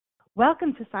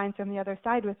Welcome to Signs from the Other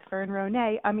Side with Fern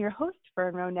Ronay. I'm your host,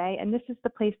 Fern Ronay, and this is the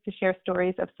place to share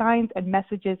stories of signs and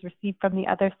messages received from the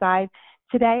other side.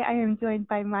 Today, I am joined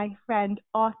by my friend,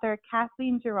 author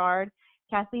Kathleen Gerard.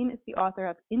 Kathleen is the author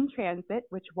of In Transit,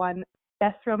 which won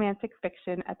Best Romantic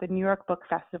Fiction at the New York Book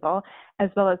Festival,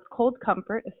 as well as Cold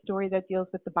Comfort, a story that deals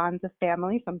with the bonds of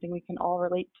family, something we can all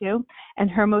relate to. And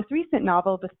her most recent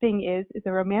novel, The Thing is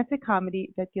a romantic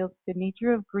comedy that deals with the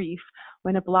nature of grief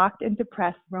when a blocked and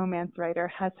depressed romance writer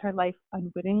has her life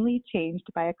unwittingly changed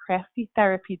by a crafty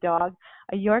therapy dog,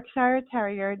 a Yorkshire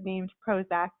Terrier named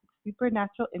Prozac,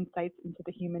 supernatural insights into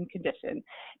the human condition.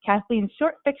 Kathleen's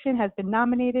short fiction has been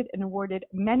nominated and awarded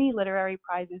many literary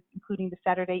prizes, including the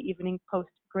Saturday Evening Post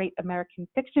Great American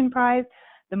Fiction Prize,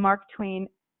 the Mark Twain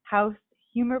House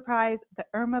Humor Prize, the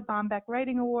Irma Bombeck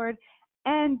Writing Award,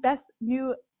 and Best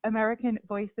New American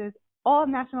Voices, all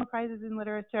national prizes in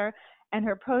literature. And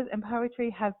her prose and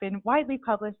poetry have been widely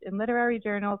published in literary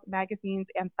journals, magazines,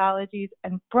 anthologies,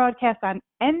 and broadcast on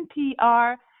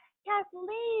NPR.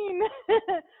 Kathleen!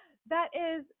 That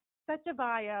is such a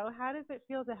bio. How does it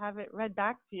feel to have it read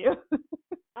back to you?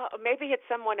 Maybe it's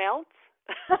someone else.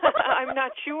 I'm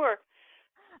not sure.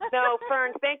 No,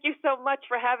 Fern, thank you so much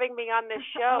for having me on this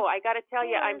show. I got to tell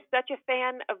you, I'm such a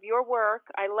fan of your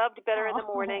work. I loved Better in the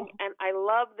Morning, and I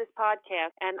love this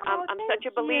podcast. And I'm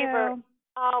such a believer.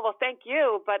 Oh, well, thank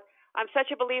you. But I'm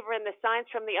such a believer in the signs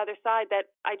from the other side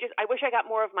that I wish I got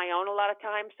more of my own a lot of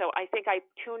times. So I think I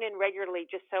tune in regularly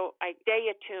just so I stay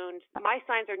attuned. My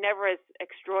signs are never as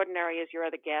extraordinary as your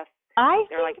other guests. I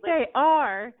think they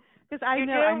are. Because I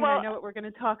know what we're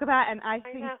going to talk about, and I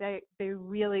think they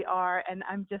really are, and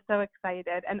I'm just so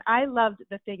excited. And I loved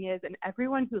The Thing Is, and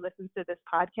everyone who listens to this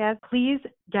podcast, please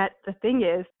get The Thing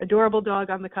Is, adorable dog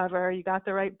on the cover. You got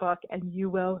the right book, and you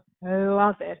will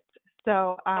love it.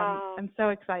 So I'm so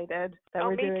excited that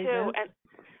we're doing too. this. And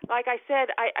like I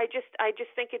said, I just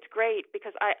think it's great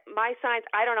because my signs,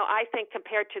 I don't know, I think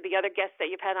compared to the other guests that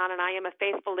you've had on, and I am a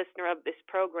faithful listener of this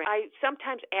program, I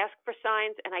sometimes ask for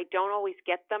signs and I don't always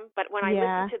get them. But when I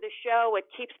listen to the show, it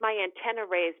keeps my antenna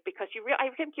raised because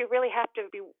I think you really have to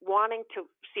be wanting to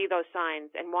see those signs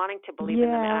and wanting to believe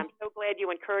in them. And I'm so glad you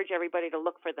encourage everybody to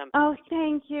look for them. Oh,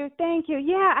 thank you.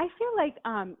 Yeah, I feel like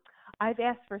I've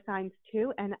asked for signs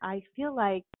too, and I feel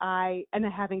like I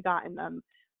haven't gotten them,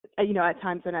 at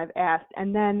times when I've asked.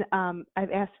 And then I've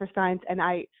asked for signs and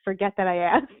I forget that I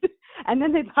asked, and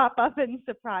then they pop up and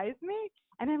surprise me.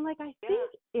 And I'm like, I think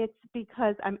it's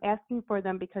because I'm asking for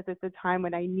them because it's a time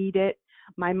when I need it.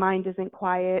 My mind isn't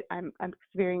quiet. I'm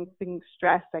experiencing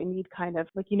stress. I need kind of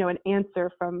an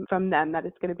answer from them that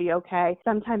it's going to be okay.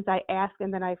 Sometimes I ask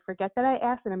and then I forget that I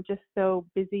asked, and I'm just so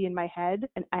busy in my head,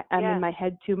 and I'm in my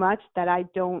head too much that I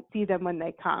don't see them when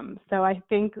they come. So I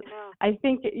think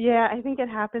it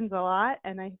happens a lot,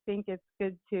 and I think it's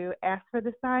good to ask for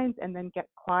the signs and then get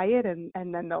quiet, and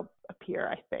then they'll appear,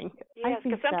 I think. Yes,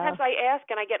 because sometimes I ask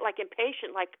and I get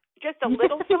impatient, just a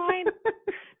little sign,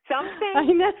 something. I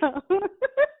know.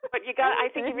 But I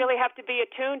think you really have to be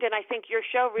attuned, and I think your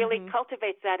show really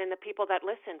cultivates that in the people that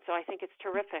listen, so I think it's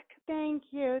terrific. Thank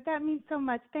you. That means so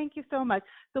much. Thank you so much.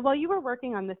 So while you were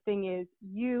working on The Thing Is,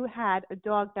 you had a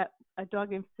dog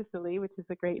named Sicily, which is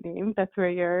a great name. That's where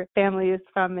your family is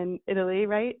from in Italy,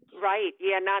 right? Right.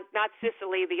 Yeah, not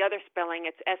Sicily, the other spelling.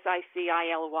 It's Sicily.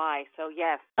 So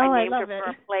yes, I named love her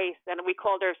for a place, and we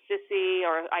called her Sissy,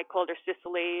 or I called her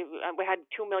Sicily. We had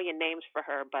 2 million names for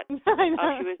her, but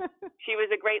she was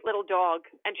a great little dog,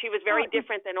 and she was very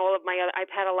different than all of my other.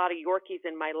 I've had a lot of Yorkies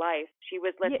in my life. She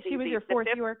was she was your fourth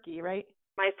Yorkie, right?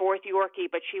 My fourth Yorkie,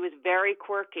 but she was very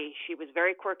quirky. She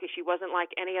wasn't like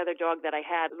any other dog that I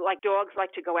had. Like dogs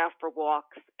like to go out for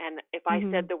walks, and if I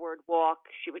said the word walk,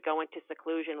 she would go into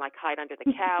seclusion, like hide under the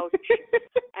couch.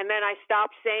 And then I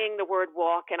stopped saying the word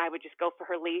walk, and I would just go for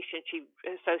her leash, and she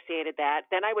associated that.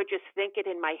 Then I would just think it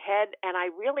in my head, and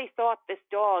I really thought this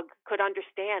dog could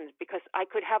understand, because I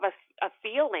could have a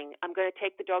feeling I'm going to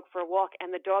take the dog for a walk,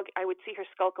 and the dog, I would see her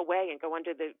skulk away and go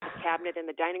under the cabinet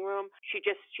in the dining room.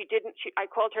 I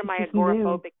called her my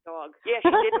agoraphobic dog. Yeah, she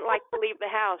didn't like to leave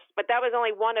the house, but that was only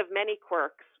one of many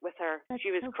quirks with her. She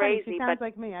was so crazy. She sounds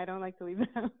like me. I don't like to leave the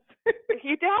house.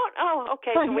 You don't? Oh,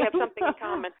 okay. So we have something in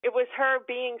common. It was her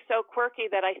being so quirky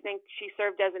that I think she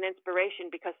served as an inspiration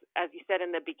because, as you said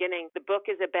in the beginning, the book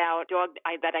is about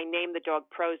that I named the dog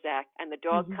Prozac, and the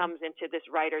dog comes into this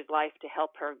writer's life to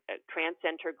help her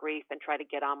transcend her grief and try to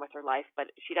get on with her life. But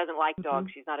she doesn't like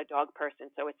dogs. She's not a dog person.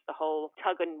 So it's the whole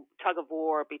tug of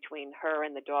war between her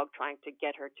and the dog, trying to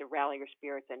get her to rally her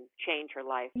spirits and change her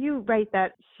life. You write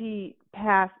that Sissy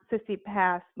passed,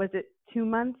 was it 2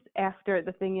 months after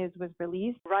The Thing Is was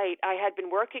released. Right. I had been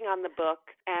working on the book,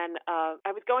 and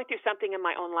I was going through something in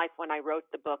my own life when I wrote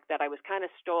the book that I was kind of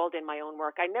stalled in my own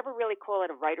work. I never really call it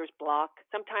a writer's block.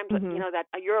 Sometimes, that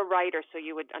you're a writer, so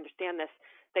you would understand this,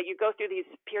 that you go through these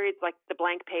periods like the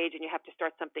blank page and you have to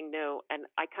start something new. And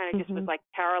I kind of just was like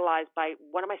paralyzed by,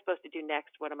 what am I supposed to do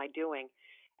next? What am I doing?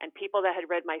 And people that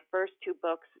had read my first 2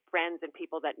 books, friends and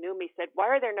people that knew me, said, why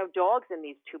are there no dogs in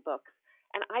these 2 books?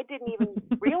 And I didn't even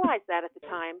realize that at the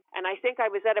time. And I think I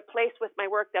was at a place with my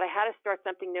work that I had to start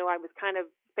something new. I was kind of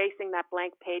facing that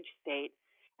blank page state.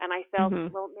 And I felt,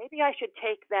 well, maybe I should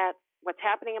take that, what's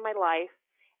happening in my life,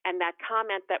 and that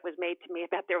comment that was made to me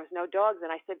about there was no dogs.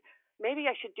 And I said,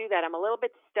 maybe I should do that. I'm a little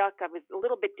bit stuck. I was a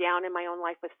little bit down in my own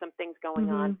life with some things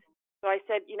going on. So I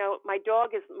said, my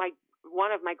dog is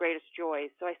one of my greatest joys.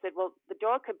 So I said, well, the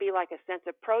dog could be like a sense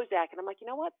of Prozac. And I'm like, you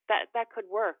know what? That could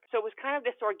work. So it was kind of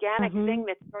this organic thing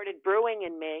that started brewing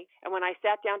in me. And when I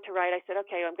sat down to write, I said,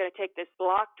 okay, I'm going to take this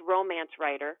blocked romance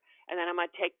writer, and then I'm going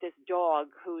to take this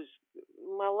dog who's,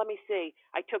 well, let me see.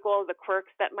 I took all of the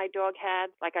quirks that my dog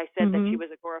had. Like I said, that she was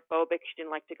agoraphobic. She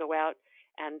didn't like to go out.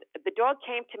 And the dog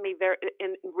came to me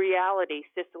in reality,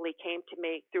 Sicily came to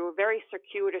me through a very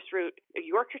circuitous route. A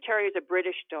Yorkshire Terrier is a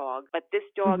British dog, but this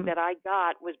dog that I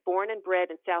got was born and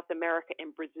bred in South America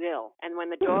in Brazil. And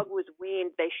when the dog was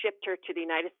weaned, they shipped her to the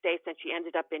United States, and she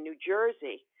ended up in New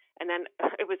Jersey. And then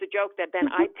it was a joke that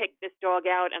then I picked this dog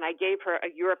out and I gave her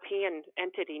a European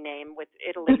entity name with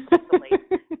Italy, Sicily.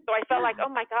 So I felt like,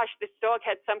 oh my gosh, this dog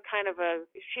had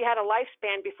she had a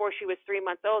lifespan before she was 3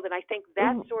 months old. And I think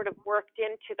that sort of worked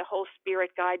into the whole spirit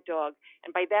guide dog.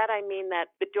 And by that, I mean that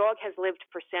the dog has lived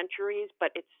for centuries, but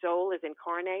its soul is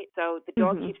incarnate. So the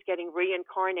dog keeps getting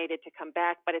reincarnated to come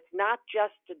back, but it's not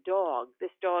just a dog.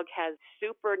 This dog has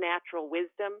supernatural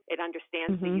wisdom. It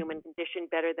understands the human condition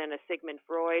better than a Sigmund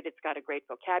Freud. It's got a great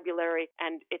vocabulary,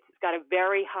 and it's got a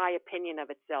very high opinion of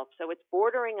itself. So it's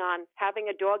bordering on having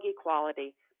a doggy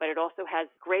quality, but it also has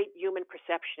great human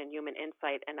perception and human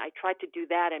insight. And I tried to do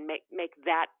that and make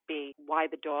that be why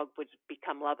the dog would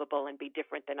become lovable and be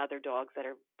different than other dogs that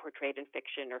are portrayed in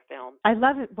fiction or film. I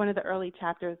love it. One of the early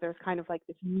chapters, there's kind of like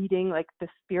this meeting, like the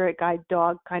spirit guide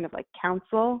dog kind of like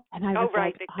council. And I was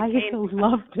like, I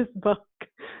love this book.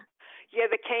 Yeah,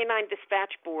 the canine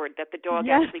dispatch board that the dog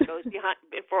actually goes behind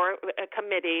for a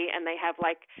committee, and they have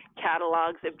like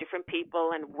catalogs of different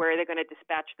people and where they're going to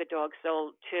dispatch the dog's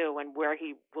soul to and where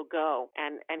he will go.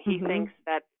 And he thinks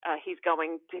that he's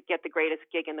going to get the greatest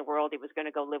gig in the world. He was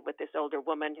going to go live with this older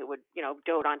woman who would,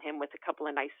 dote on him with a couple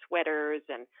of nice sweaters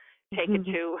and take it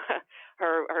to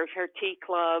her tea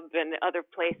club and other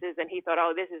places. And he thought,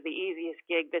 oh, this is the easiest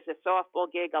gig. This is a softball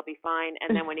gig. I'll be fine.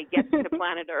 And then when he gets to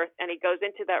planet Earth and he goes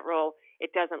into that role,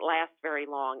 it doesn't last very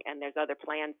long. And there's other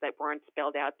plans that weren't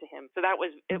spelled out to him. So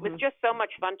it was just so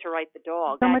much fun to write the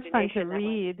dog. So much fun to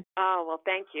read. Oh, well,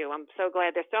 thank you. I'm so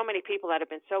glad. There's so many people that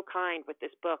have been so kind with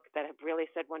this book that have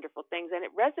really said wonderful things. And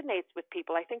it resonates with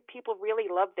people. I think people really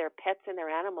love their pets and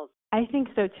their animals. I think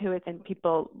so, too. And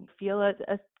people feel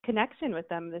a connection with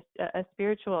them, a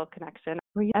spiritual connection.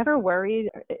 Were you ever worried?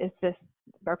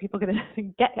 Are people going to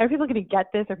get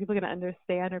this? Are people going to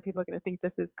understand? Are people going to think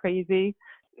this is crazy?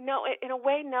 No, in a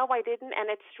way, no, I didn't. And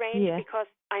it's strange because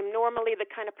I'm normally the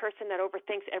kind of person that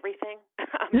overthinks everything.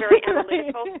 I'm very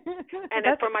analytical. And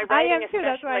for my writing, I am too.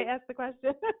 That's why I asked the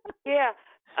question. Yeah.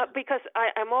 Because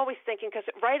I'm always thinking, because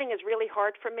writing is really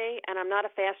hard for me, and I'm not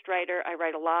a fast writer. I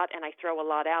write a lot, and I throw a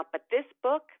lot out. But this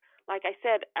book, like I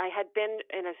said, I had been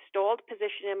in a stalled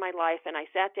position in my life, and I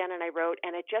sat down and I wrote,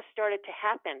 and it just started to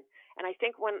happen. And I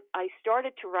think when I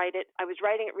started to write it, I was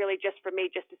writing it really just for me,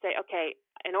 just to say, okay,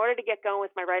 in order to get going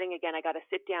with my writing again, I got to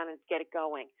sit down and get it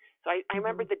going. So I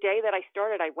remember the day that I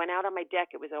started, I went out on my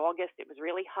deck. It was August. It was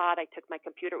really hot. I took my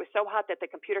computer. It was so hot that the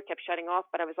computer kept shutting off,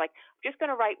 but I was like, I'm just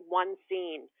going to write one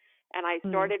scene. And I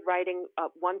started writing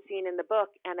one scene in the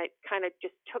book, and it kind of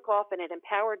just took off, and it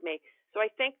empowered me. So I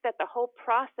think that the whole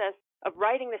process of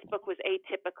writing this book was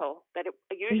atypical, that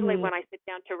usually when I sit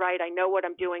down to write, I know what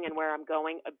I'm doing and where I'm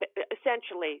going.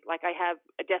 Essentially, like I have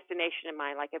a destination in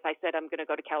mind. Like if I said I'm going to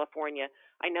go to California,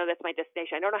 I know that's my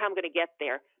destination. I don't know how I'm going to get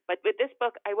there. But with this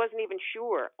book, I wasn't even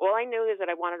sure. All I knew is that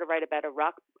I wanted to write about a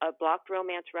blocked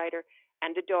romance writer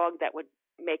and a dog that would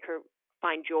make her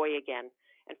find joy again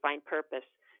and find purpose.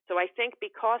 So I think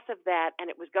because of that, and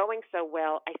it was going so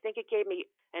well, I think it gave me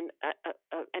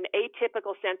an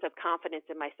atypical sense of confidence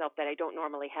in myself that I don't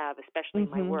normally have, especially in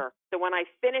my Mhm. work. So when I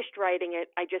finished writing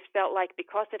it, I just felt like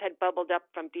because it had bubbled up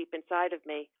from deep inside of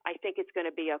me, I think it's going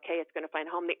to be okay. It's going to find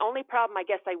home. The only problem I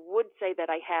guess I would say that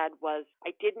I had was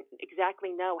I didn't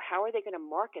exactly know how are they going to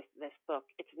market this book.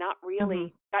 It's not really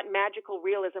Mhm. got magical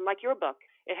realism like your book.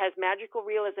 It has magical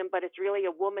realism, but it's really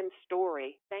a woman's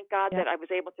story. Thank God that Yep. I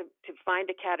was able to find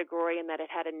a category and that it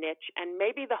had a niche. And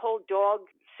maybe the whole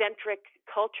dog-centric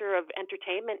culture of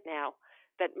entertainment now,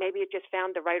 that maybe it just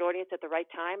found the right audience at the right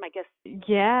time, I guess.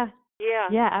 Yeah. Yeah.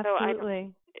 Yeah, So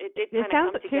absolutely. it did It kind of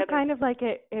sounds come too together. kind of like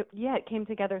it came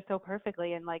together so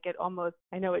perfectly, and like it almost,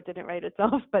 I know it didn't write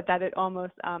itself, but that it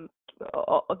almost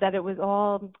that it was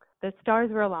all, the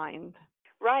stars were aligned.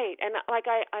 Right. And like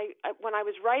I when I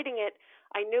was writing it,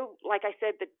 I knew, like I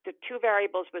said, the two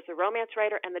variables was the romance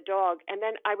writer and the dog, and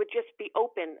then I would just be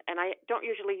open. And I don't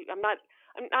usually, I'm not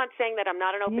saying that I'm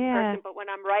not an open Yeah. person, but when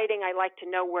I'm writing, I like to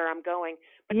know where I'm going.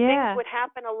 But things Yeah. would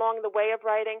happen along the way of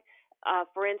writing.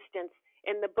 For instance,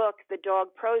 in the book, the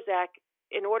dog Prozac,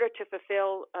 in order to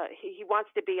fulfill, he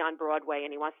wants to be on Broadway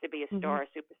and he wants to be a Mhm. star, a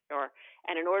superstar.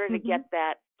 And in order to Mhm. get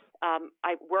that,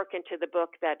 I work into the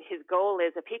book that his goal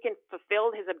is if he can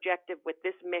fulfill his objective with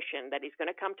this mission, that he's going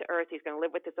to come to Earth, he's going to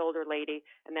live with this older lady,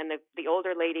 and then the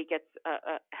older lady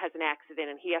has an accident,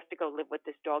 and he has to go live with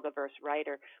this dog-averse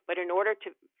writer. But in order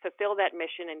to fulfill that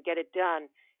mission and get it done,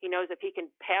 he knows if he can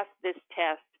pass this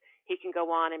test, he can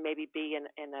go on and maybe be in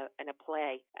a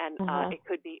play, and Uh-huh. it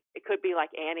could be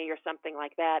like Annie or something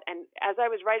like that. And as I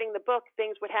was writing the book,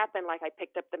 things would happen. Like I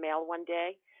picked up the mail one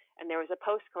day, and there was a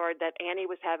postcard that Annie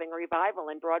was having a revival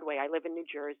in Broadway. I live in New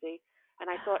Jersey, and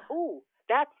I thought, ooh,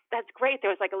 that's great. There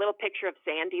was like a little picture of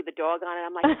Sandy the dog on it.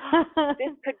 I'm like, oh,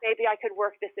 maybe I could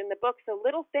work this in the book. So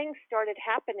little things started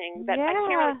happening that I can't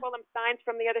really Yeah. call them signs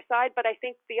from the other side, but I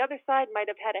think the other side might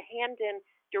have had a hand in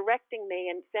directing me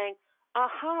and saying,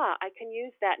 aha, I can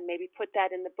use that and maybe put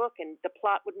that in the book, and the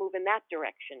plot would move in that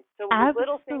direction. So it was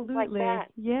little things like Absolutely.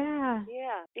 that. Yeah.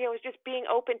 Yeah. It was just being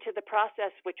open to the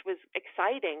process, which was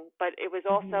exciting, but it was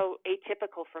Mhm. also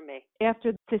atypical for me.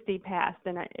 After Sissy passed,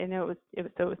 and it was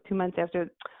 2 months after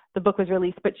the book was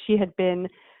released, but she had been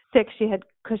sick. She had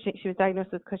Cushing. She was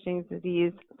diagnosed with Cushing's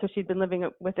disease, so she'd been living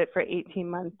with it for 18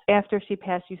 months. After she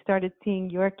passed, you started seeing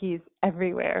Yorkies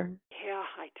everywhere. Yeah,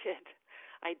 I did.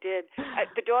 I did.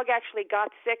 The dog actually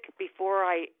got sick before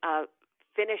I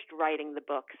finished writing the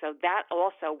book, so that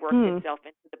also worked Hmm. itself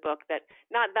into the book. That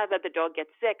not that the dog gets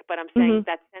sick, but I'm saying Mhm.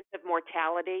 that sense of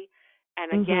mortality,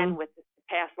 and again Mhm. with the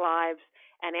past lives.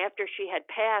 And after she had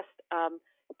passed,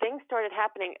 things started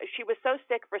happening. She was so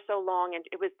sick for so long, and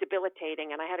it was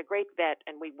debilitating. And I had a great vet,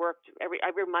 and we worked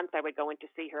every month. I would go in to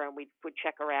see her, and we would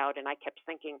check her out. And I kept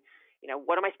thinking,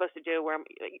 what am I supposed to do?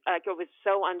 I was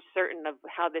so uncertain of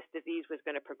how this disease was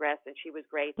going to progress, and she was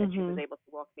great that she was Mhm. able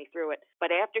to walk me through it.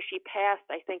 But after she passed,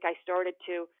 I think I started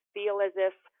to feel as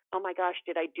if, oh my gosh,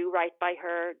 did I do right by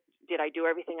her? Did I do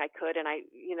everything I could? And I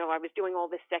was doing all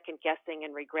this second guessing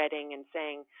and regretting and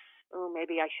saying, oh,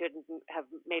 maybe I shouldn't have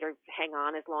made her hang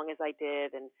on as long as I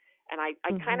did. And I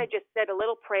kind Mhm. of just said a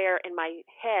little prayer in my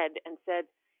head and said,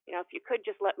 if you could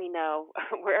just let me know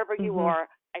wherever you Mhm. are.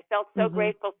 I felt so Mhm.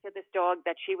 grateful to this dog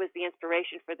that she was the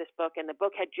inspiration for this book, and the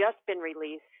book had just been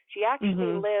released. She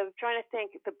actually Mhm. lived, trying to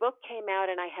think, the book came out,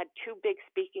 and I had two big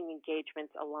speaking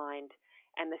engagements aligned.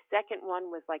 And the second one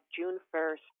was like June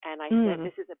 1st, and I said, Mm.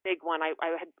 "This is a big one."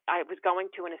 I was going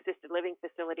to an assisted living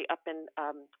facility up in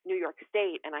New York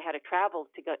State, and I had to travel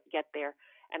to get there.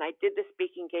 And I did the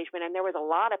speaking engagement, and there was a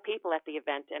lot of people at the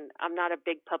event, and I'm not a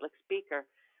big public speaker.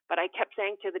 But I kept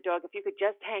saying to the dog, if you could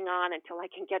just hang on until I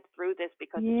can get through this,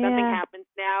 because if something Yeah. happens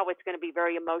now, it's going to be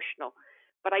very emotional.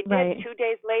 But I did. Right. 2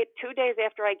 days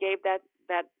after I gave that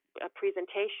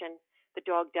presentation, the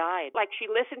dog died. Like, she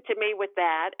listened to me with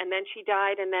that, and then she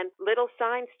died, and then little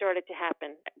signs started to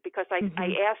happen because I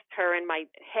Mhm. asked her in my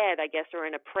head, I guess, or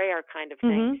in a prayer kind of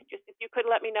thing, Mhm. just if you could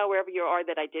let me know wherever you are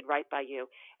that I did right by you.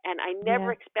 And I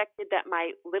never Yeah. expected that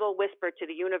my little whisper to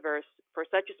the universe for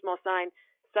such a small sign.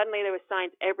 Suddenly there were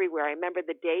signs everywhere. I remember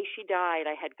the day she died,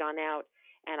 I had gone out,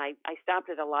 and I stopped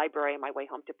at a library on my way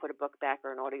home to put a book back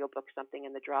or an audiobook, something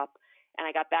in the drop. And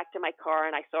I got back to my car,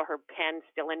 and I saw her pen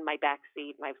still in my back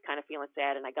seat, and I was kind of feeling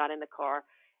sad. And I got in the car,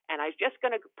 and I was just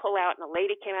going to pull out, and a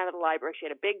lady came out of the library. She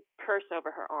had a big purse over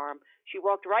her arm. She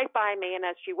walked right by me, and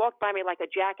as she walked by me like a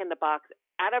jack in the box,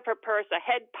 out of her purse, a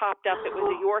head popped up. It was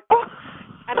a Yorkie.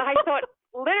 And I thought,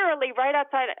 literally right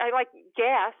outside, I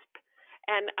gasped.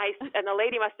 and the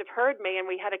lady must have heard me, and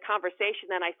we had a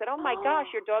conversation. And I said, "Oh my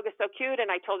gosh, your dog is so cute." And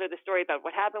I told her the story about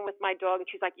what happened with my dog, and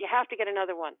she's like, "You have to get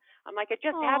another one." I'm like, "It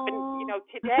just happened,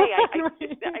 today.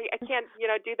 I can't,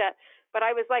 do that." But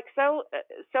I was like so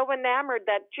enamored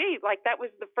that, gee, like that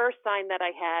was the first sign that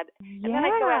I had. Yeah. And then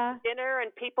I'd go out to dinner,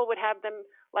 and people would have them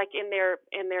like in their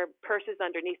purses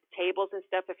underneath tables and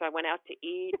stuff. If I went out to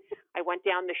eat, I went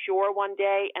down the shore one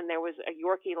day, and there was a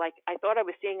Yorkie. Like I thought I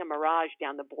was seeing a mirage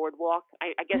down the boardwalk.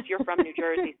 I guess you're from New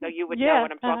Jersey, so you would know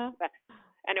what I'm talking about.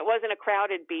 And it wasn't a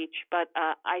crowded beach, but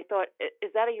I thought, is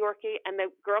that a Yorkie? And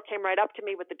the girl came right up to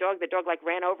me with the dog. The dog like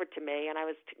ran over to me, and I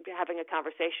was having a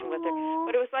conversation with her.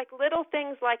 But it was like little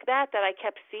things like that I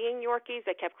kept seeing Yorkies.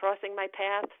 They kept crossing my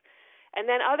paths. And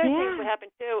then other things would happen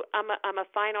too. I'm a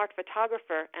fine art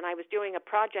photographer, and I was doing a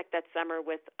project that summer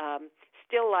with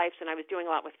still lifes, and I was doing a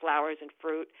lot with flowers and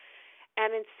fruit.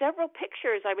 And in several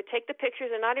pictures, I would take the pictures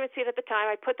and not even see it at the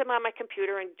time. I'd put them on my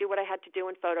computer and do what I had to do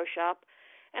in Photoshop.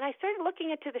 And I started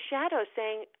looking into the shadows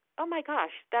saying, oh my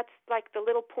gosh, that's like the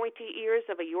little pointy ears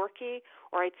of a Yorkie,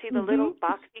 or I'd see the little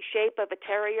boxy shape of a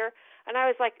terrier. And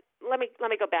I was like, let me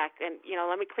go back and,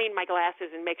 let me clean my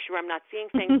glasses and make sure I'm not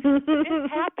seeing things.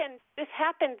 This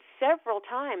happened several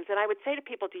times. And I would say to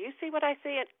people, do you see what I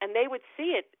see? And they would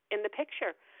see it in the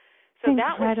picture. So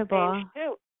that was strange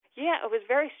too. Yeah, it was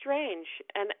very strange.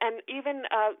 And even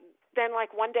then,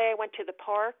 like one day I went to the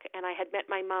park and I had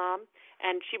met my mom,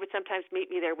 and she would sometimes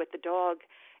meet me there with the dog.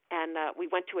 And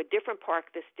we went to a different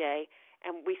park this day,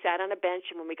 and we sat on a bench.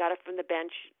 And when we got up from the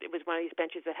bench, it was one of these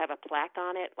benches that have a plaque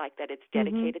on it, like that it's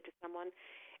dedicated to someone.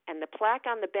 And the plaque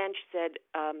on the bench said,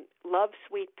 "Love,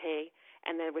 Sweet Pea,"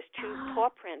 and there was 2 paw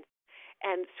prints.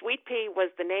 And Sweet Pea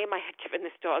was the name I had given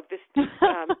this dog. This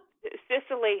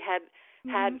Sicily had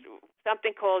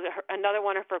something called, another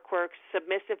one of her quirks,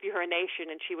 submissive urination,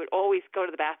 and she would always go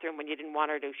to the bathroom when you didn't want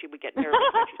her to. She would get nervous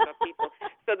when she saw people.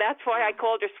 So that's why I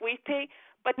called her Sweet Pea.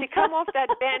 But to come off that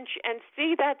bench and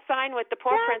see that sign with the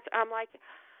paw prints, I'm like,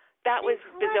 that was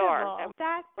bizarre.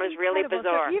 That was really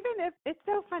bizarre. So even if it's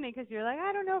so funny because you're like,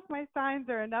 I don't know if my signs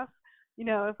are enough,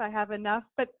 if I have enough.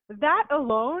 But that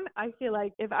alone, I feel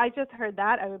like if I just heard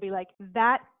that, I would be like,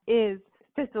 that is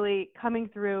Sicily coming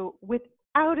through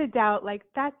without a doubt. Like,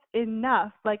 that's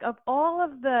enough. Like, of all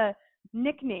of the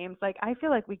nicknames, like, I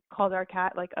feel like we called our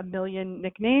cat like a million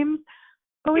nicknames,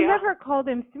 but we never called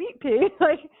him Sweet Pea.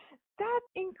 Like, that's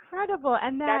incredible.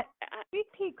 And that Sweet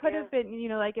Pea could have been,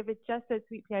 like if it just said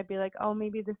Sweet Pea, I'd be like, oh,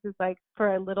 maybe this is like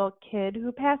for a little kid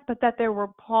who passed. But that there were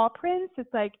paw prints,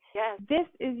 it's like, this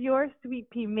is your Sweet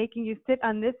Pea making you sit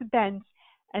on this bench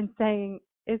and saying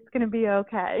it's going to be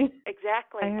okay.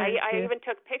 Exactly. I even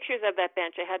took pictures of that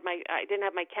bench. I didn't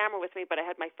have my camera with me, but I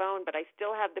had my phone. But I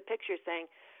still have the pictures saying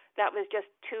that was just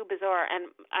too bizarre.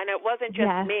 And it wasn't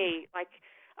just me. Like,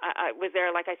 I was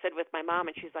there, like I said, with my mom,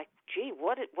 and she's like, "Gee,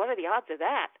 what are the odds of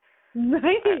that?"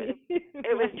 Right.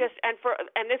 It was just, and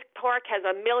this park has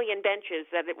a million benches.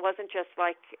 That it wasn't just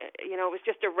like, it was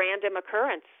just a random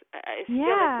occurrence. It still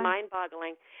is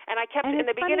mind-boggling. And I kept in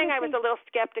the beginning, I was a little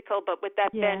skeptical, but with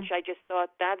that bench, I just thought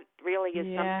that really is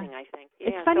something. I think.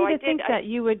 It's funny to think that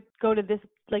you would go to this,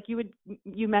 like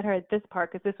you met her at this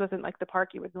park, because this wasn't like the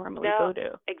park you would normally go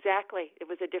to. Exactly.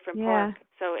 It was a different park.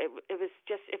 So it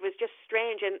was just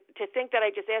strange, and to think that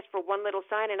I just asked for one little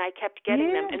sign and I kept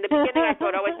getting them. In the beginning, I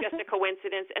thought, oh, it's just a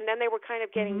coincidence, and then they were kind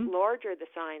of getting larger, the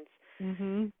signs.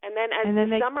 And then as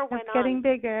the summer went on, getting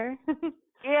bigger.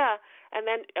 And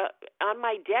then on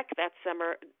my deck that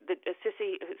summer,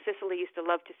 Sicily used to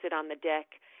love to sit on the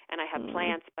deck, and I had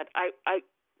plants, but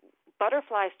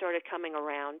butterflies started coming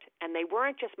around, and they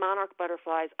weren't just monarch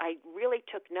butterflies. I really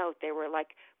took note. They were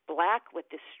like black with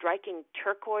this striking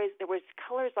turquoise. There was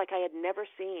colors like I had never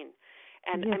seen.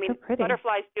 And I mean, so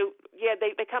butterflies do,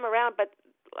 they come around, but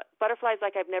butterflies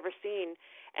like I've never seen.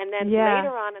 And then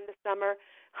later on in the summer,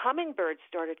 hummingbirds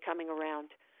started coming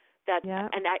around.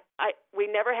 And we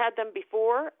never had them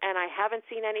before, and I haven't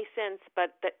seen any since.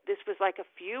 But this was like a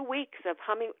few weeks of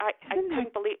humming. I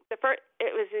couldn't believe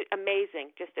it was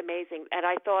amazing, just amazing. And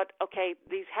I thought, okay,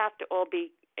 these have to all be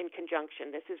in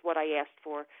conjunction. This is what I asked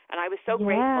for, and I was so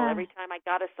grateful every time I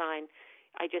got a sign.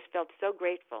 I just felt so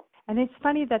grateful. And it's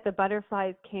funny that the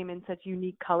butterflies came in such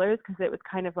unique colors, because it was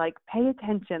kind of like, pay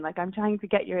attention, like I'm trying to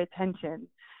get your attention.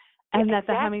 And that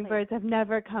the hummingbirds have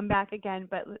never come back again,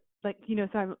 but like,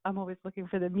 so I'm always looking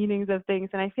for the meanings of things.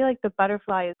 And I feel like the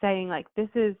butterfly is saying, like, this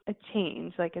is a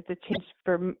change, like it's a change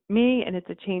for me and it's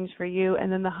a change for you.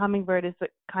 And then the hummingbird is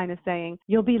kind of saying,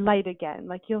 you'll be light again,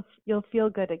 like you'll feel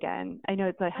good again. I know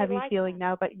it's a heavy feeling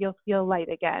now, but you'll feel light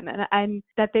again. And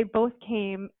that they both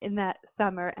came in that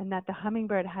summer, and that the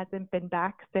hummingbird hasn't been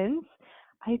back since.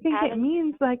 I think it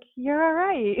means like you're all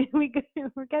right.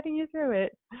 We're getting you through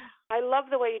it. I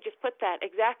love the way you just put that.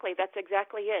 Exactly. That's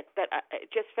exactly it. That it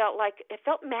just felt like it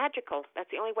felt magical. That's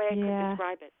the only way I could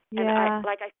describe it. And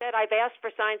like I said, I've asked for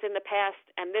signs in the past,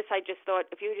 and this I just thought,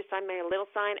 if you just sign me a little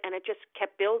sign, and it just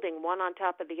kept building one on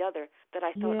top of the other. That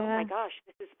I thought, oh my gosh,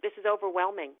 this is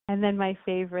overwhelming. And then my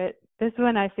favorite, this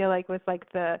one I feel like was like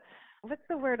what's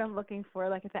the word I'm looking for?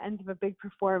 Like at the end of a big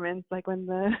performance, like when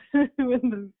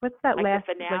what's that like last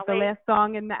the finale? Like the last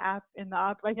song in the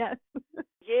opera, yes.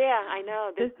 Yeah, I know.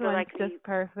 This one's like just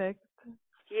perfect.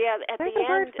 Yeah, at There's the a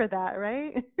word end. for that,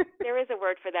 right? There is a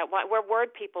word for that. We're word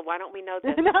people. Why don't we know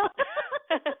this? No.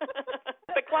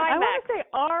 The climax. I want to say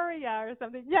aria or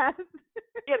something. Yes.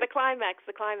 Yeah, the climax.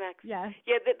 Yes.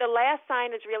 Yeah, the last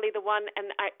sign is really the one, and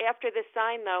after this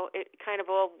sign, though, it kind of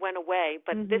all went away.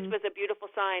 But this was a beautiful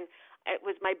sign. It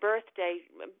was my birthday,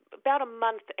 about a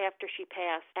month after she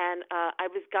passed, and I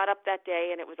got up that day,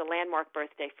 and it was a landmark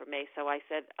birthday for me. So I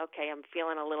said, okay, I'm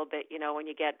feeling a little bit, when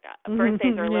you get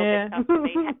birthdays are a little bit tough for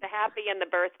me. The happy and the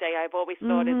birthday, I've always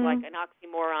thought is like an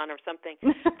oxymoron or something.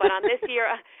 But on this year,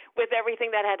 with everything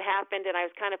that had happened, and I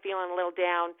was kind of feeling a little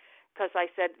down, because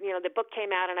I said, the book came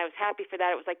out, and I was happy for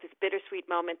that. It was like this bittersweet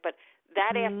moment. But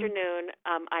that afternoon,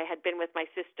 I had been with my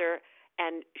sister,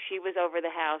 and she was over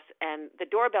the house, and the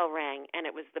doorbell rang, and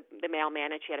it was the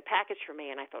mailman, and she had a package for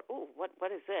me, and I thought, ooh, what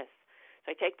is this?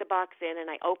 So I take the box in, and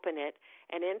I open it,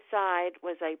 and inside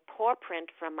was a paw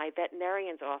print from my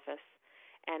veterinarian's office,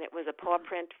 and it was a paw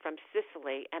print from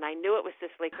Sicily, and I knew it was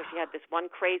Sicily because she had this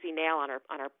one crazy nail on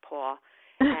her paw,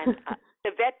 and the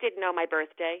vet didn't know my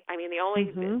birthday. I mean, the only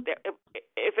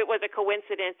if it was a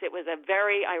coincidence, it was a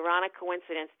very ironic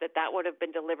coincidence that would have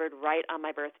been delivered right on my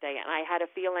birthday. And I had a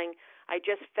feeling, I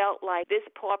just felt like this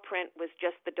paw print was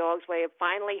just the dog's way of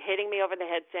finally hitting me over the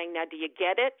head, saying, "Now, do you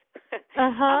get it?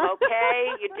 I'm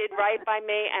okay. You did right by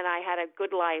me, and I had a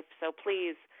good life. So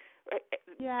please."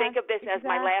 Think of this as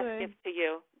my last gift to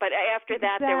you. But after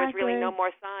that, there was really no more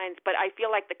signs. But I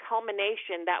feel like the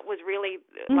culmination, that was really,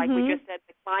 like we just said,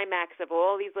 the climax of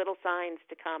all these little signs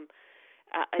to come.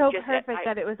 So perfect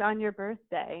that it was on your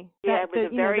birthday. Yeah, it was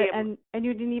a very... and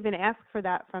you didn't even ask for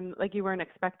that from, like you weren't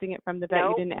expecting it from the vet.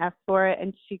 No. You didn't ask for it,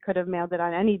 and she could have mailed it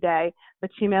on any day,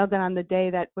 but she mailed it on the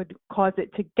day that would cause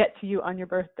it to get to you on your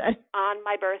birthday. On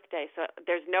my birthday. So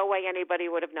there's no way anybody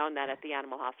would have known that at the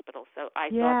animal hospital. So I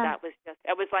thought that was just...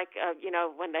 It was like,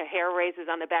 when the hair raises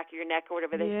on the back of your neck or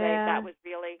whatever they say. That was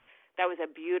really... That was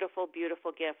a beautiful,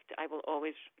 beautiful gift. I will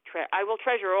always... I will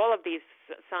treasure all of these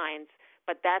signs.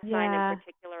 But that sign in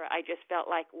particular, I just felt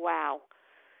like, wow,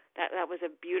 that was a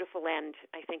beautiful end,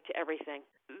 I think, to everything.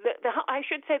 I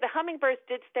should say the hummingbirds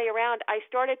did stay around. I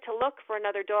started to look for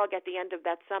another dog at the end of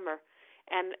that summer.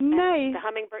 And the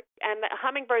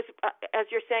hummingbirds, as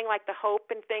you're saying, like the hope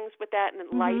and things with that, and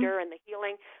the lighter and the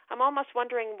healing, I'm almost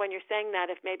wondering when you're saying that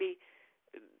if maybe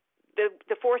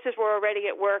the forces were already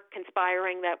at work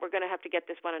conspiring that we're going to have to get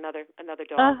this one another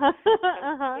dog.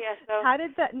 Yeah. So how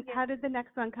did the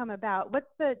next one come about? What's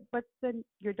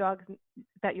your dog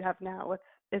that you have now?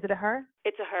 Is it a her?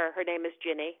 It's a her. Her name is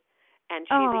Ginny, and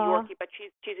she's a Yorkie, but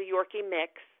she's a Yorkie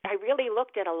mix. I really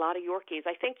looked at a lot of Yorkies.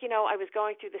 I think I was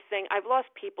going through this thing. I've lost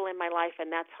people in my life, and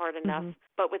that's hard enough.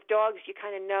 But with dogs, you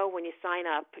kind of know when you sign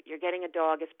up, you're getting a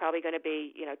dog. It's probably going to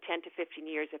be 10 to 15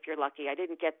 years if you're lucky. I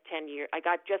didn't get 10 years. I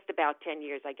got just about 10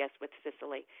 years, I guess, with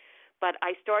Sicily. But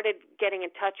I started getting in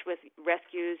touch with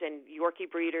rescues and Yorkie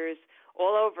breeders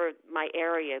all over my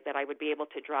area that I would be able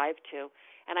to drive to.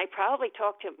 And I probably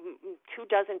talked to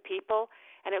 24 people,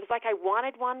 and it was like I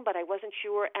wanted one, but I wasn't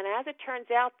sure. And as it turns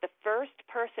out, the first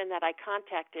person that I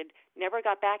contacted never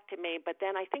got back to me. But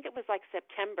then I think it was like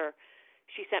September,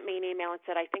 she sent me an email and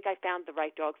said, "I think I found the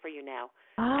right dog for you now."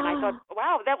 And I thought,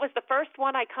 wow, that was the first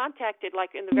one I contacted,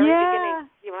 like in the very beginning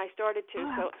when I started to.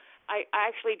 So I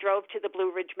actually drove to the Blue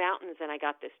Ridge Mountains, and I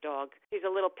got this dog. She's a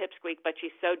little pipsqueak, but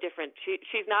she's so different.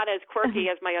 She's not as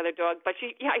quirky as my other dog, but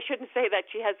I shouldn't say that.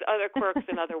 She has other quirks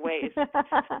in other ways.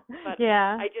 But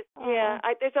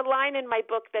there's a line in my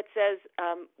book that says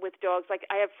with dogs, like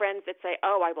I have friends that say,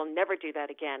 "Oh, I will never do that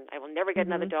again. I will never get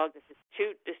another dog. This is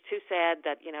too sad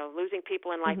that losing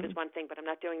people in life is one thing, but I'm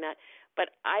not doing that."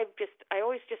 But I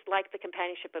always just like the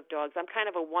companionship of dogs. I'm kind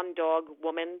of a one dog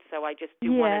woman, so I just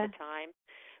do one at a time.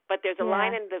 But there's a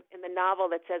line in the novel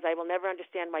that says, "I will never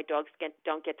understand why dogs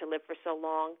don't get to live for so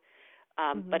long."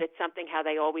 But it's something how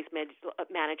they always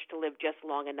manage to live just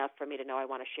long enough for me to know I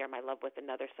want to share my love with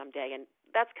another someday. And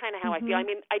that's kind of how I feel. I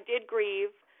mean, I did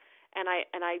grieve, and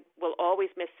I will always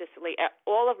miss Sicily.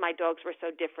 All of my dogs were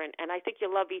so different, and I think you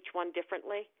love each one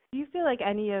differently. Do you feel like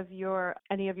any of your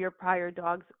prior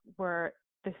dogs were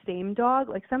the same dog.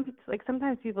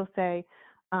 Sometimes people say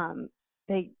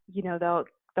they'll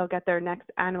get their next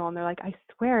animal and they're like, I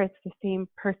swear it's the same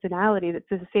personality, it's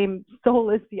the same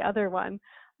soul as the other one.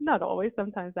 Not always,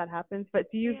 sometimes that happens, but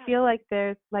do you feel like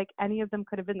there's like any of them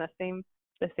could have been the same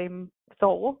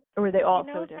soul, or were they all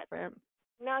so different?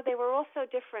 No, they were all so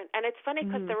different, and it's funny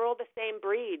because they're all the same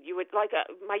breed. You would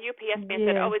my UPS man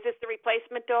said, "Oh, is this the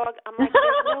replacement dog?" I'm like,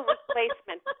 "There's no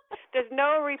replacement. There's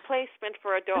no replacement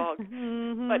for a dog."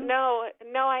 But no,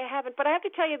 I haven't. But I have to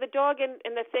tell you, the dog and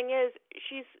the thing is,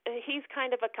 he's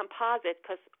kind of a composite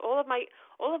because all of my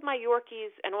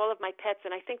Yorkies and all of my pets,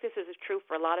 and I think this is true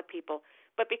for a lot of people.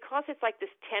 But because it's like this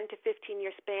 10 to 15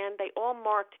 year span, they all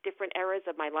marked different eras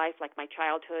of my life, like my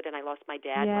childhood, and I lost my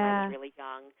dad when I was really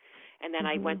young. And then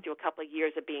I went through a couple of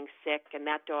years of being sick, and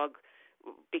that dog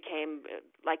became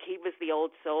like he was the old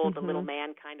soul, the little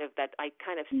man kind of that I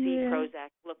kind of see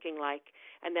Prozac looking like.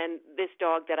 And then this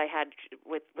dog that I had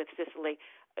with Sicily,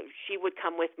 she would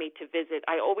come with me to visit.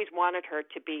 I always wanted her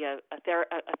to be a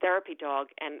therapy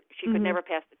dog, and she could never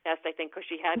pass the test, I think, because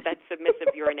she had that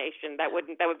submissive urination. That would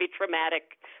be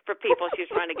traumatic for people she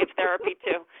was trying to give therapy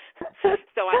to.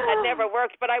 So that never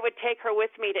worked. But I would take her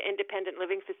with me to independent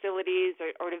living facilities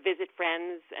or to visit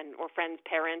friends or friends'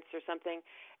 parents or something.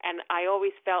 And I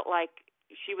always felt like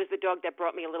she was the dog that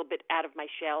brought me a little bit out of my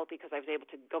shell because I was able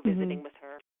to go visiting with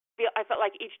her. I felt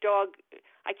like each dog,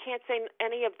 I can't say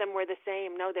any of them were the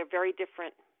same. No, they're very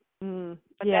different.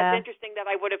 But that's interesting that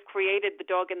I would have created the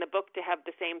dog in the book to have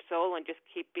the same soul and just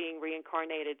keep being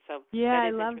reincarnated. So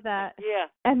I love that. Yeah.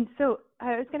 And so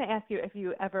I was going to ask you if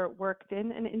you ever worked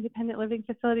in an independent living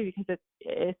facility, because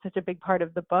it's such a big part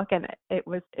of the book, and it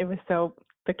was so,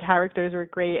 the characters were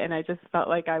great, and I just felt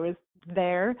like I was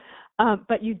there.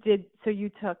 But you did, so you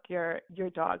took your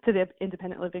dog to the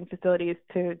independent living facilities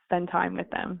to spend time with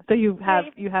them. So you have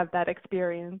that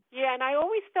experience. Yeah, and I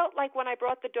always felt like when I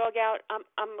brought the dog out,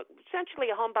 I'm essentially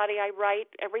a homebody. I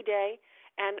write every day,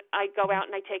 and I go out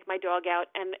and I take my dog out,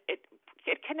 and it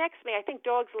connects me. I think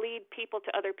dogs lead people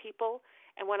to other people.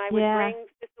 And when I would bring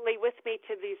Sicily with me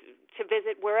to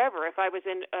visit wherever, if I was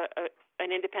in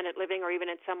an independent living or even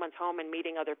in someone's home and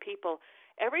meeting other people,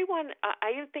 everyone,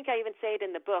 I think I even say it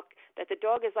in the book, that the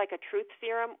dog is like a truth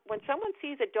serum. When someone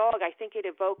sees a dog, I think it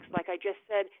evokes, like I just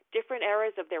said, different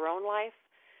eras of their own life.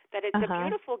 That it's a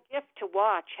beautiful gift to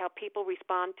watch how people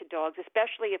respond to dogs,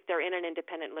 especially if they're in an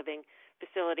independent living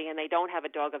facility and they don't have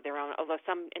a dog of their own, although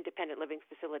some independent living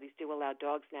facilities do allow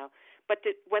dogs now. But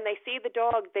when they see the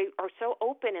dog, they are so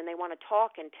open and they want to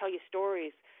talk and tell you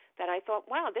stories that I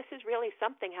thought, wow, this is really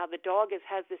something, how the dog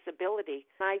has this ability.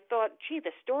 And I thought, gee,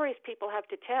 the stories people have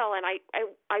to tell, and I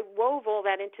wove all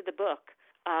that into the book.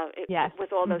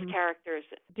 With all those characters.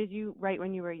 Did you write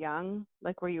when you were young?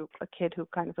 Like, were you a kid who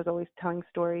kind of was always telling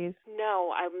stories?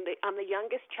 No, I'm the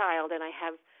youngest child, and I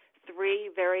have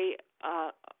three very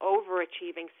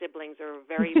overachieving siblings, or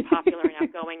very popular and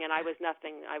outgoing, and I was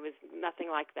nothing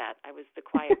like that. I was the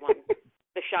quiet one,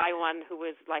 the shy one who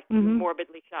was like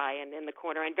morbidly shy and in the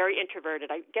corner and very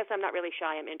introverted. I guess I'm not really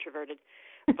shy, I'm introverted.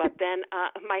 But then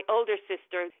my older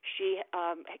sister, she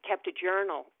kept a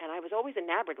journal, and I was always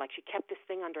enamored. Like, she kept this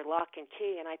thing under lock and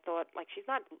key, and I thought, like, she's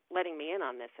not letting me in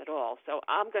on this at all. So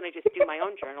I'm going to just do my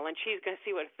own journal, and she's going to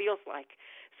see what it feels like.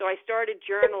 So I started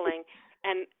journaling,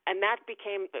 and that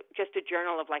became just a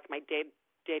journal of, like, my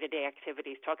day-to-day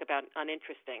activities. Talk about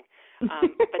uninteresting.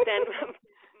 But then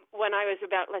when I was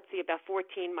about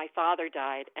 14, my father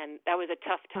died, and that was a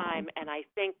tough time, and I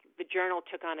think the journal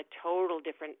took on a total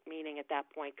different meaning at that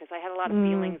point, because I had a lot of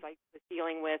feelings I was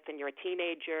dealing with, and you're a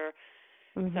teenager.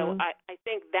 So I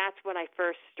think that's when I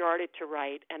first started to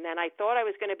write, and then I thought I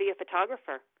was going to be a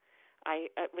photographer.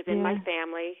 It was in my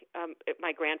family.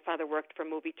 My grandfather worked for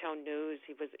Movie Tone News.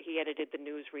 He edited the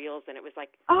newsreels, and it was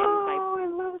like... I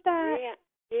love that.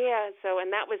 Yeah, so,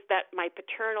 and that was my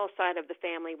paternal side of the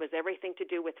family was everything to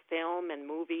do with film and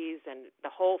movies and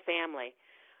the whole family.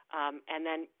 And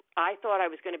then I thought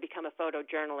I was going to become a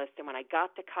photojournalist, and when I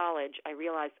got to college, I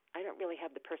realized I don't really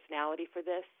have the personality for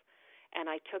this.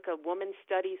 And I took a women's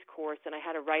studies course, and I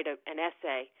had to write an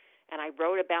essay, and I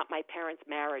wrote about my parents'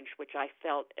 marriage, which I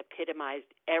felt epitomized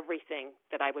everything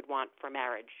that I would want for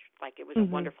marriage. Like, it was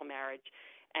a wonderful marriage.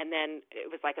 And then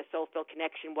it was like a soul-filled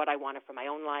connection, what I wanted for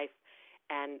my own life.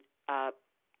 And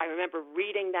I remember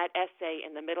reading that essay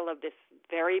in the middle of this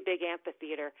very big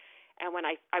amphitheater, and when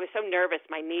I was so nervous,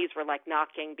 my knees were like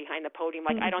knocking behind the podium.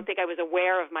 Like, I don't think I was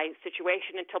aware of my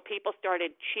situation until people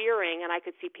started cheering, and I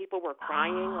could see people were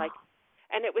crying.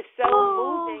 And it was so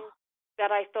moving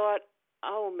that I thought,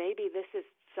 oh, maybe this is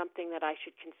something that I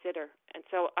should consider. And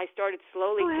so I started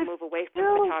slowly to move away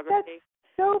from photography.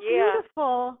 That's so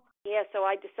beautiful. Yeah, so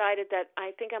I decided that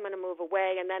I think I'm going to move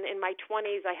away. And then in my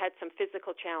 20s, I had some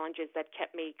physical challenges that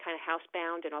kept me kind of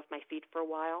housebound and off my feet for a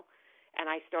while. And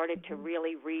I started to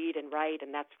really read and write,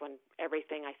 and that's when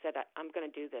everything I said, I'm going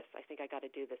to do this. I think I got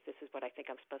to do this. This is what I think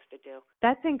I'm supposed to do.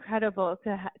 That's incredible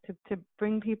to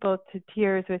bring people to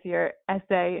tears with your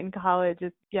essay in college.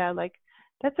 Is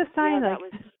that's a sign. Yeah,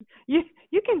 like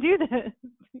you can do this.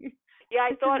 Yeah,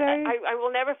 I thought I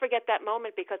will never forget that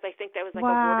moment because I think that was like a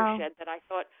watershed that I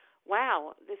thought,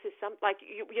 wow, this is some like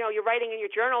you're writing in your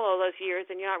journal all those years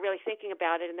and you're not really thinking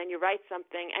about it, and then you write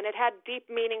something and it had deep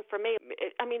meaning for me.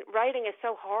 I mean, writing is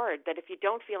so hard that if you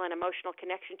don't feel an emotional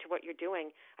connection to what you're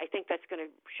doing, I think that's going to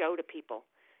show to people.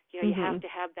 You have to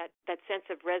have that sense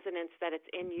of resonance that it's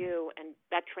in you, and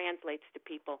that translates to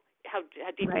people how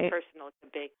deeply personal it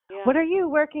can be. Yeah. What are you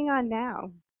working on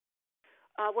now?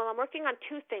 Well, I'm working on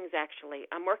two things, actually.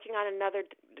 I'm working on another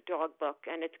dog book,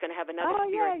 and it's going to have another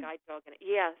spirit guide dog in it.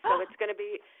 Yeah, so it's going to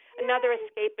be another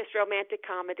escapist romantic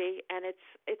comedy, and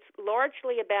it's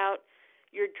largely about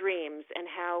your dreams and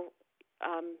how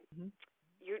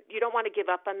you don't want to give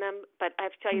up on them. But I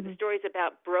have to tell you, the story's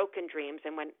about broken dreams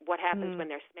and what happens when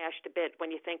they're smashed to bit, when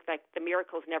you think like the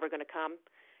miracle's never going to come,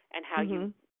 and how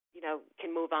you can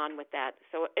move on with that.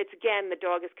 So it's, again, the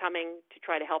dog is coming to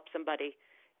try to help somebody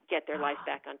get their life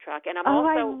back on track. And I'm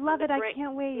also I love it. I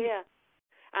can't wait. Yeah.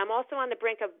 I'm also on the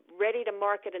brink of ready to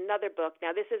market another book.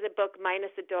 Now, this is a book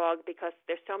minus a dog because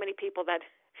there's so many people that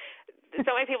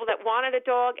wanted a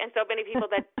dog and so many people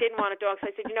that didn't want a dog.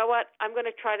 So I said, you know what? I'm going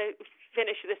to try to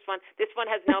finish this one. This one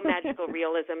has no magical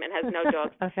realism and has no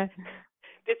dogs. Okay.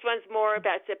 This one's more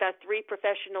about three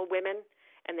professional women,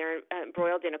 and they're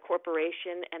embroiled in a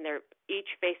corporation, and they're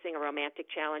each facing a romantic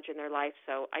challenge in their life.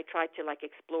 So I tried to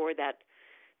explore that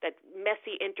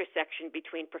messy intersection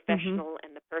between professional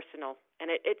and the personal. And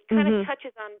it kind of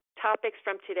touches on topics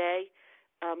from today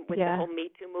with the whole Me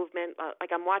Too movement.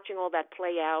 I'm watching all that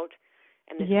play out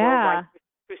and this worldwide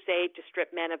crusade to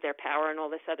strip men of their power and all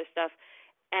this other stuff.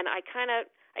 And I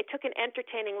took an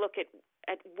entertaining look at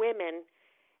women.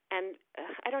 And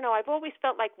I don't know, I've always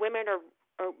felt like women are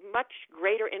much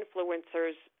greater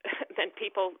influencers than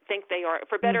people think they are,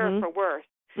 for better or for worse.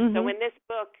 So in this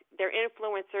book, they're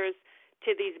influencers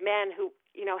to these men who,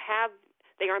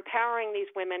 they are empowering these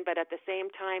women, but at the same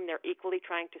time, they're equally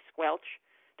trying to squelch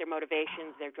their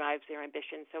motivations, their drives, their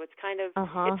ambitions. So it's kind of,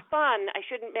 it's fun.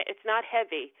 It's not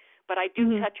heavy, but I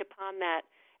do touch upon that.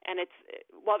 And it's,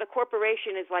 while the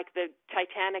corporation is like the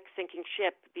Titanic sinking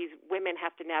ship, these women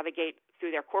have to navigate through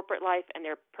their corporate life and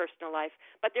their personal life.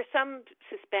 But there's some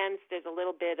suspense. There's a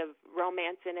little bit of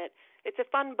romance in it. It's a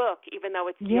fun book, even though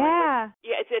it's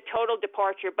it's a total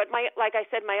departure. But like I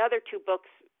said, my other two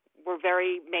books were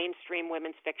very mainstream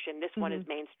women's fiction. This one is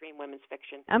mainstream women's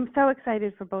fiction. I'm so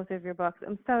excited for both of your books.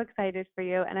 I'm so excited for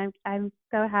you, and I'm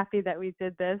so happy that we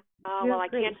did this. Oh, well, I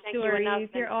can't thank you enough.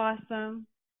 You're awesome.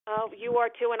 Oh, you are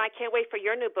too, and I can't wait for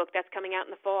your new book. That's coming out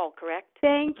in the fall, correct?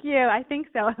 Thank you. I think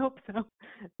so. I hope so.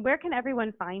 Where can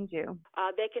everyone find you?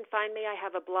 They can find me. I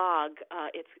have a blog.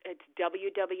 It's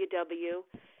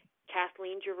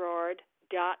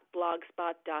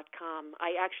www.kathleengerard.blogspot.com.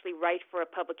 I actually write for a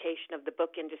publication of the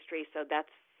book industry, so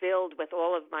that's filled with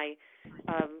all of my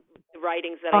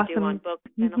writings that I do on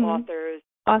books and authors.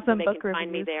 Awesome so book reviews. They can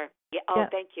find me there. Yeah. Oh,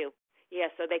 thank you. Yeah,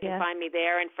 so they can find me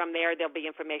there, and from there there'll be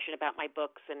information about my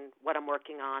books and what I'm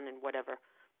working on and whatever.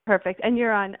 Perfect. And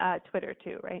you're on Twitter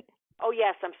too, right? Oh,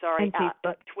 yes, I'm sorry.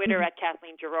 Facebook. Twitter at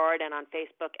Kathleen Gerard, and on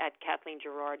Facebook at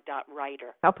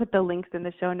KathleenGerard.writer. I'll put the links in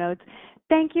the show notes.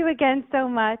 Thank you again so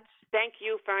much. Thank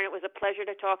you, Fern. It was a pleasure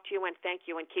to talk to you, and thank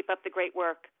you, and keep up the great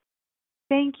work.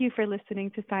 Thank you for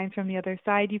listening to Signs from the Other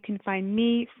Side. You can find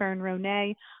me, Fern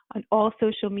Ronay, on all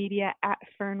social media at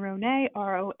Fern Ronay,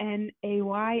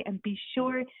 RONAY, and be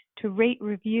sure to rate,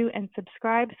 review, and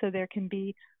subscribe so there can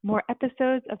be more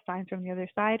episodes of Signs from the Other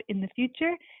Side in the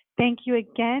future. Thank you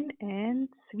again, and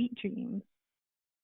sweet dreams.